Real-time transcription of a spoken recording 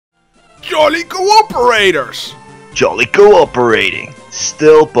Jolly cooperators! Jolly cooperating.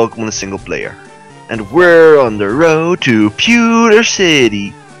 Still Pokemon is single player. And we're on the road to Pewter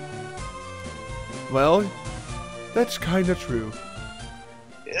City. Well, that's kinda true.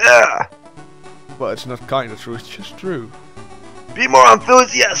 Yeah. Well, it's not kinda true, it's just true. Be more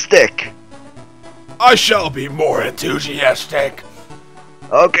enthusiastic. I shall be more enthusiastic.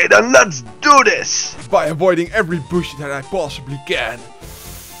 Okay, then let's do this. By avoiding every bush that I possibly can.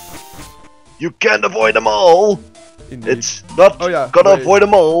 You can't avoid them all. Indeed. It's not gonna avoid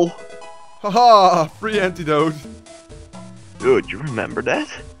them all. Haha, free antidote. Dude, you remember that?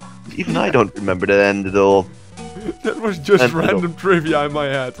 Even I don't remember that end at all. That was just random trivia in my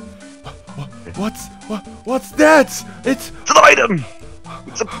head. What's that? It's an item!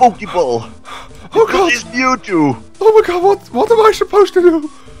 It's a Pokeball! Oh god! It's Mewtwo! Oh my god, what am I supposed to do?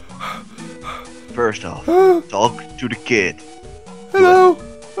 First off, talk to the kid. Hello?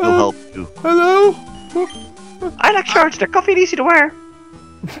 He'll help you. Hello? I like shorts, they're comfy and easy to wear.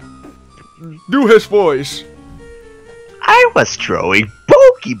 Do his voice. I was throwing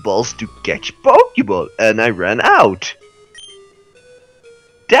Pokeballs to catch Pokeball and I ran out.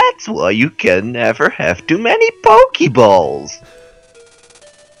 That's why you can never have too many Pokeballs.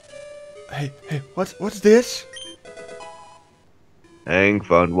 Hey, what's this? Hank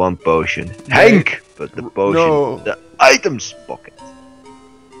found one potion. Hank! But the potion in the items pocket.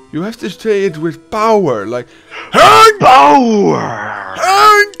 You have to say it with power, like Hank! Power!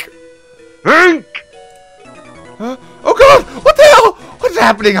 Hank! Hank! Huh? Oh god! What the hell? What's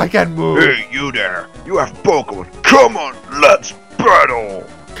happening? I can't move. Hey, you there! You have Pokemon! Come on, let's battle!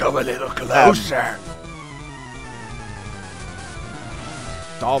 Come a little closer.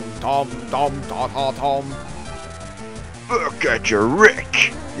 Tom. Look at your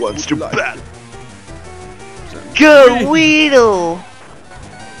Rick! Wants to battle! Go Weedle!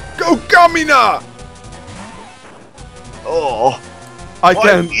 Go kamina! Oh, I my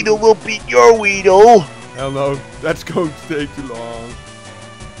can't. Weedle will beat your Weedle! Hell no, that's going to take too long.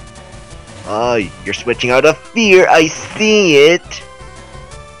 Ah, you're switching out of fear, I see it!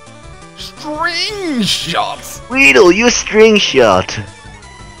 String shot! Weedle, use string shot!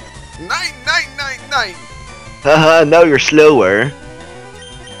 9. Haha, now you're slower.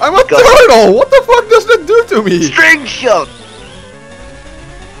 I'm a turtle! What the fuck does that do to me? String shot!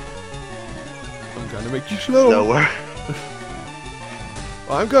 I'm gonna make you slow. Slower.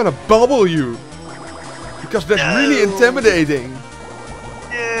 I'm gonna bubble you. Because that's really intimidating.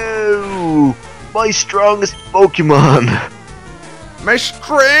 No! My strongest Pokemon! My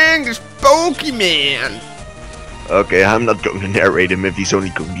strongest Pokemon! Okay, I'm not going to narrate him if he's only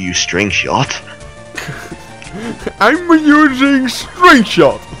going to use string shot. I'm using string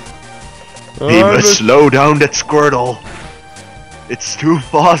shot. We must slow down that Squirtle. It's too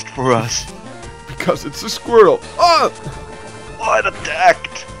fast for us. Because it's a squirrel. Ah! What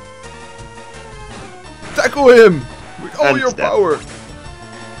attacked? Tackle him with all And your stab. power.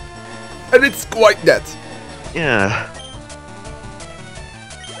 And it's quite that. Yeah.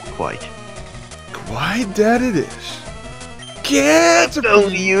 Quite. Quite that it is. Caterpie!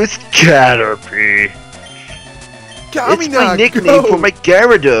 Don't use Caterpie. Kamina, It's my nickname go. for my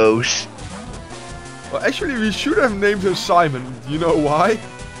Gyarados. Well, actually, we should have named him Simon. Do you know why?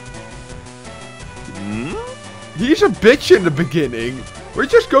 Hmm? He's a bitch in the beginning. We're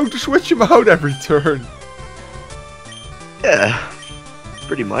just going to switch him out every turn. Yeah.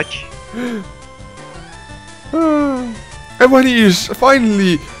 Pretty much. And when he is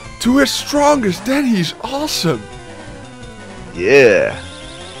finally to his strongest, then he's awesome. Yeah.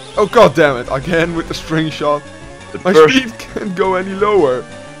 Oh god damn it, again with the string shot. But My first, speed can't go any lower.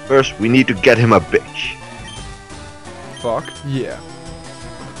 first we need to get him a bitch. Fuck, yeah.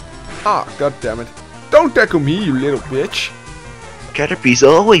 Ah, god damn it. Don't tackle me, you little bitch. Caterpies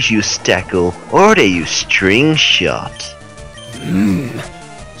always use tackle, or they use string shot.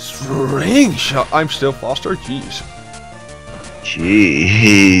 String shot. I'm still faster, jeez.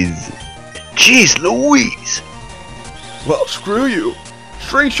 Jeez. Jeez Louise! Well, screw you.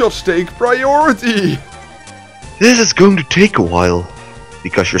 String shots take priority. This is going to take a while.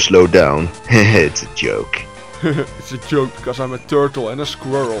 Because you're slowed down. It's a joke. It's a joke because I'm a turtle and a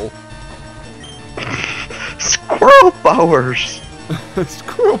squirrel. Squirrel powers!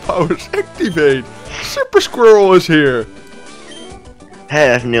 Squirrel powers activate. Super Squirrel is here.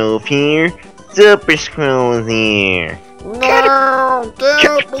 Have no fear. Super Squirrel is here. No,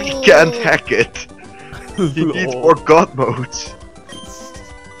 Caterpie can't hack it. He needs more god modes.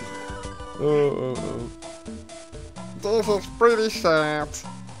 This is pretty sad.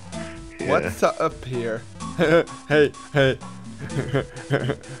 Yeah. What's up here? Hey,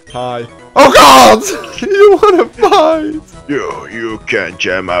 Hi. Oh God! You wanna fight? You can't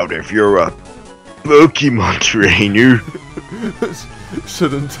jam out if you're a Pokemon trainer.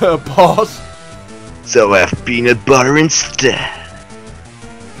 Shouldn't boss. So have peanut butter instead.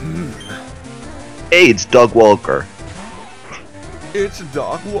 Hey, it's Dog Walker. It's a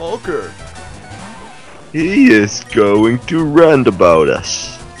dog walker. He is going to rant about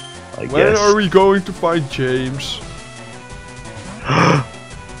us. I When guess. are we going to find James?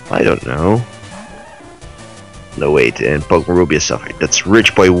 I don't know. No, wait, in Pokemon Ruby and Sapphire, that's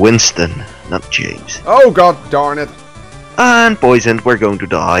Rich Boy Winston, not James. Oh God darn it. And poisoned, we're going to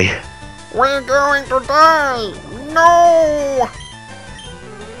die. We're going to die! No!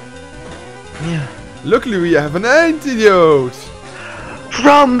 Yeah. Luckily we have an antidote!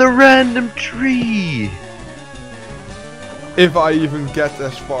 From the random tree! If I even get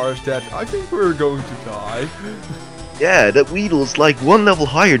as far as that, I think we're going to die. Yeah, that Weedle's like one level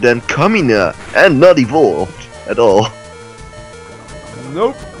higher than Kamina, and not evolved at all.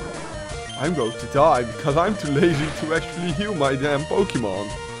 Nope. I'm going to die because I'm too lazy to actually heal my damn Pokemon.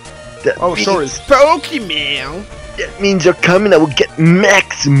 That Oh, means, sorry. Pokemon! That means your Kamina will get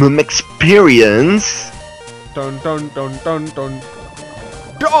maximum experience. Dun dun dun dun dun.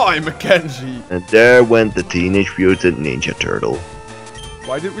 Die, Mckenzy! And there went the Teenage Mutant Ninja Turtle.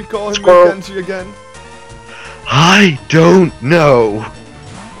 Why did we call him Squirrel. Mckenzy again? I don't know.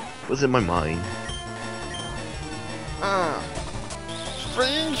 Was in my mind. Ah.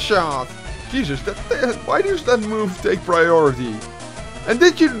 Screenshot! Jesus, why does that move take priority? And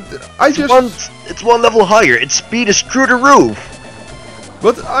did you... It's one level higher. Its speed is through the roof.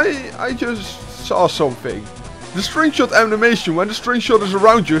 But I just saw something. The screenshot animation, when the screenshot is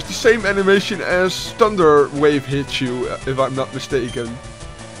around you, is the same animation as Thunder Wave hits you, if I'm not mistaken.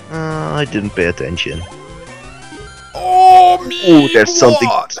 I didn't pay attention. Oh, me! Oh, there's something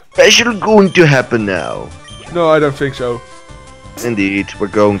what? special going to happen now. No, I don't think so. Indeed, we're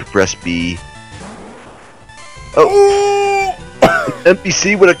going to press B. Oh,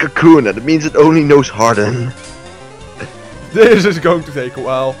 NPC with a Kakuna. That means it only knows Harden. This is going to take a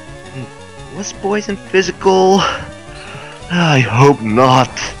while. Was poison physical? I hope not.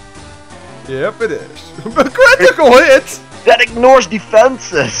 Yep, it is. A critical hit! That ignores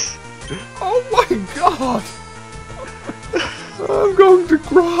defenses. Oh my god! I'm going to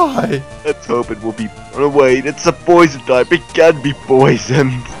cry. Let's hope it will be. Oh wait, it's a poison type. It can be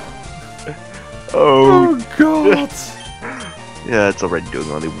poisoned. Oh. Oh god! Yeah, it's already doing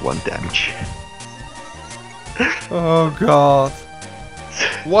only 1 damage. Oh god.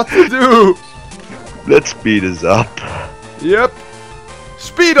 What to do? Let's speed this up. Yep.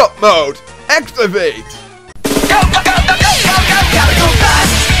 Speed up mode. Activate. Go, go, go, go, go, go, go, gotta go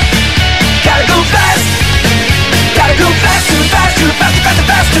fast. Gotta go fast. Gotta go faster, faster, faster, faster,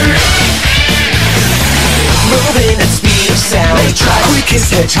 faster. Moving at speed of sound. They try quickest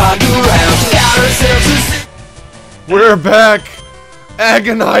hedgehog around. Got ourselves a We're back.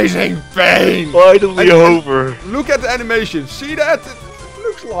 Agonizing pain. Finally over. Look at the animation. See that? It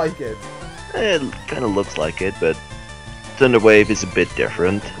looks like it. It kind of looks like it, but Thunder Wave is a bit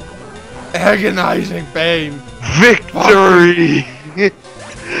different. Agonizing pain. Victory!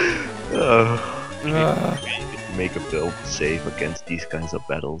 Make a build safe against these kinds of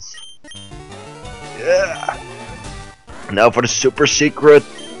battles. Yeah. Now for the super secret.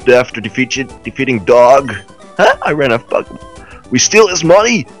 After defeating Dog. Huh? I ran out of Pokemon. We steal his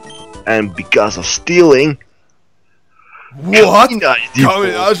money, and because of stealing, What? Kamina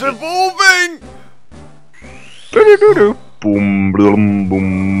Kamina's evolving. Boom, boom,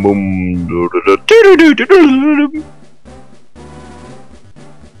 boom, boom.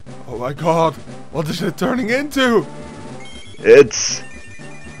 Oh my god. What is it turning into? It's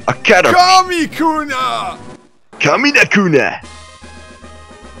a caterpillar. Kamikuna! Kamina-kuna.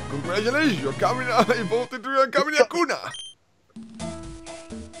 Congratulations, your Kamina evolved into a Kamina-kuna!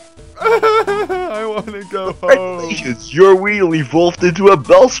 I wanna go home. Congratulations, your wheel evolved into a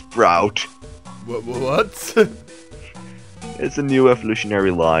Bellsprout. What? It's a new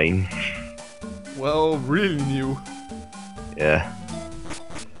evolutionary line. Well, really new. Yeah.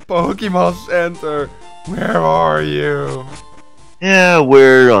 Pokemon Center, where are you? Yeah,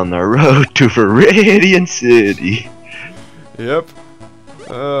 we're on the road to Viridian City. Yep.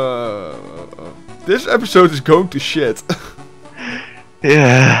 This episode is going to shit.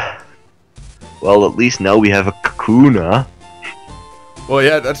 Yeah. Well, at least now we have a Kakuna. Well,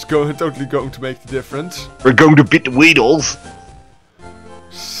 yeah, that's totally going to make the difference. We're going to beat the Weedles.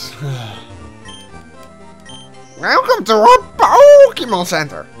 Welcome to our Pokemon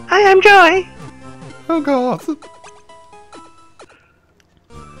Center. Hi, I'm Joy. Oh god.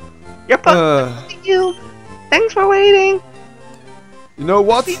 Your puppy you. Thanks for waiting. You know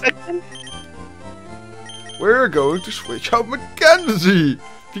what? We're going to switch out Mckenzy.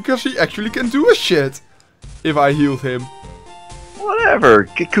 Because he actually can do a shit. If I healed him. Whatever.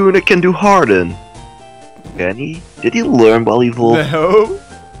 Kakuna can do Harden. Can he? Did he learn while evolving? No.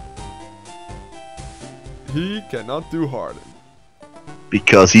 He cannot do Harden.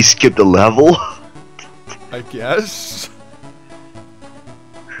 Because he skipped a level? I guess.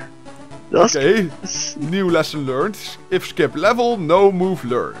 That's Okay. New lesson learned. If skip level, no move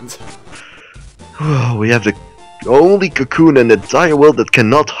learned. We have the only cocoon in the entire world that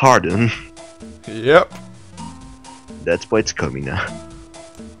cannot harden. Yep. That's why it's kamina.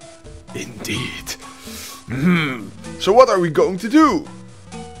 Indeed. So what are we going to do?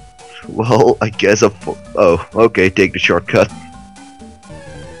 Well, I guess oh, okay, take the shortcut.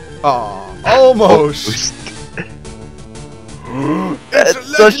 Ah, almost. It's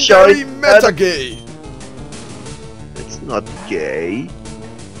a legendary meta-gay. It's not gay.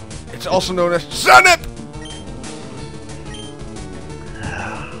 It's also known as Sanip.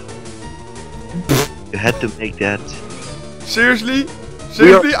 You had to make that. Seriously?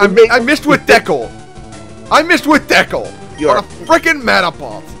 Seriously? I missed with tackle. I missed with tackle. You're on a freaking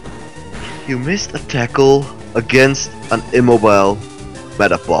Metapod. You missed a tackle against an immobile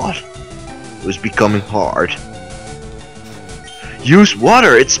Metapod. It was becoming hard. Use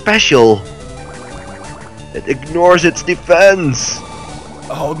water, it's special. It ignores its defense.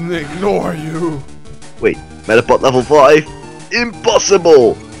 I'll ignore you. Wait, Metapod level 5?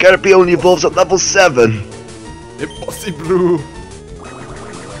 Impossible! Caterpie only evolves at level 7. Impossible.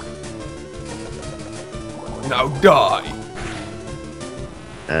 Now die.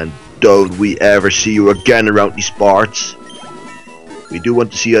 And don't we ever see you again around these parts. We do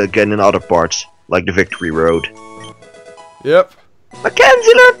want to see you again in other parts, like the Victory Road. Yep.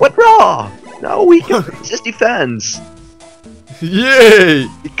 Mckenzy learned withdraw! Now we can raise his defense. Yay!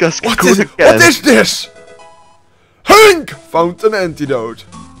 Because What is this? Hank found an antidote.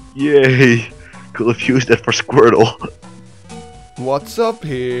 Yay! Could have used that for Squirtle. What's up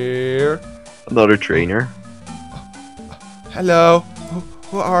here? Another trainer. Hello.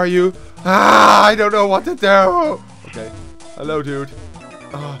 Who are you? Ah, I don't know what to do. Okay. Hello, dude.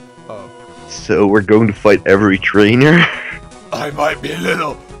 Oh. So we're going to fight every trainer? I might be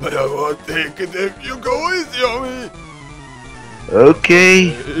little, but I won't take it if you go easy on me. Okay.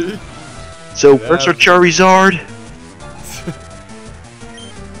 Hey. So where's our Charizard?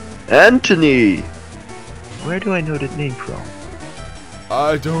 Anthony! Where do I know that name from?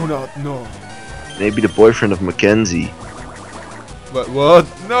 I do not know. Maybe the boyfriend of Mckenzy. But what?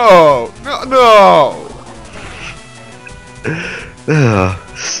 No! No!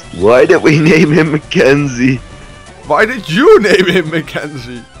 Why did we name him Mckenzy? Why did you name him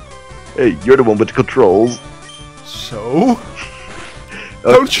Mckenzy? Hey, you're the one with the controls. So?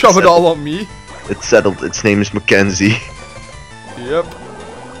 Oh, Don't shove it all on me. It's settled, its name is Mckenzy. Yep.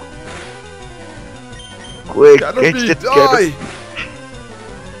 Quick, Caterpie, catch that die!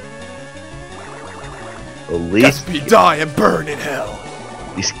 At least Caterpie, die and burn in hell!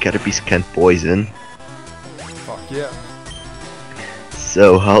 these Caterpies can't poison. Fuck yeah.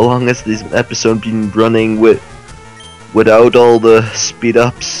 So, how long has this episode been running without all the speed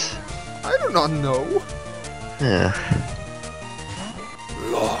ups? I do not know. Yeah.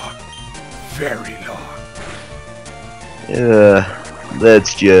 Long. Very long.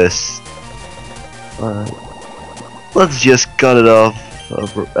 Let's just cut it off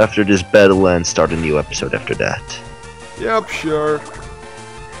after this battle and start a new episode after that. Yep, sure.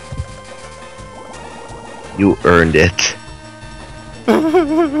 You earned it.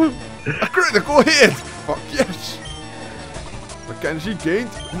 A critical hit! Fuck yes! Mckenzy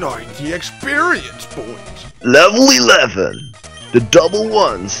gained 90 experience points. Level 11! The double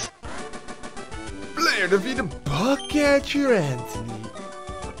ones! Player defeated Bugcatcher Anthony.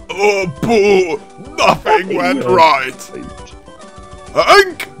 Oh boo! Nothing went right!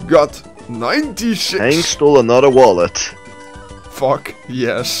 Hank got 96. Hank stole another wallet. Fuck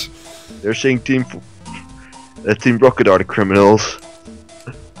yes. They're saying Team Rocket are the criminals.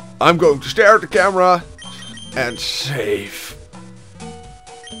 I'm going to stare at the camera and save.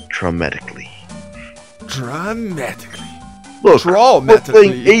 Dramatically. Dramatically. Look, we're playing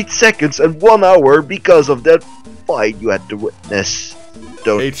Dramatically. 8 seconds and 1 hour because of that fight you had to witness.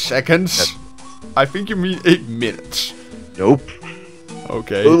 Don't. 8 seconds? I think you mean 8 minutes. Nope.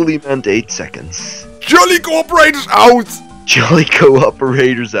 Okay. Only meant 8 seconds. Jolly Cooperators out! Jolly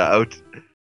Co-operators out.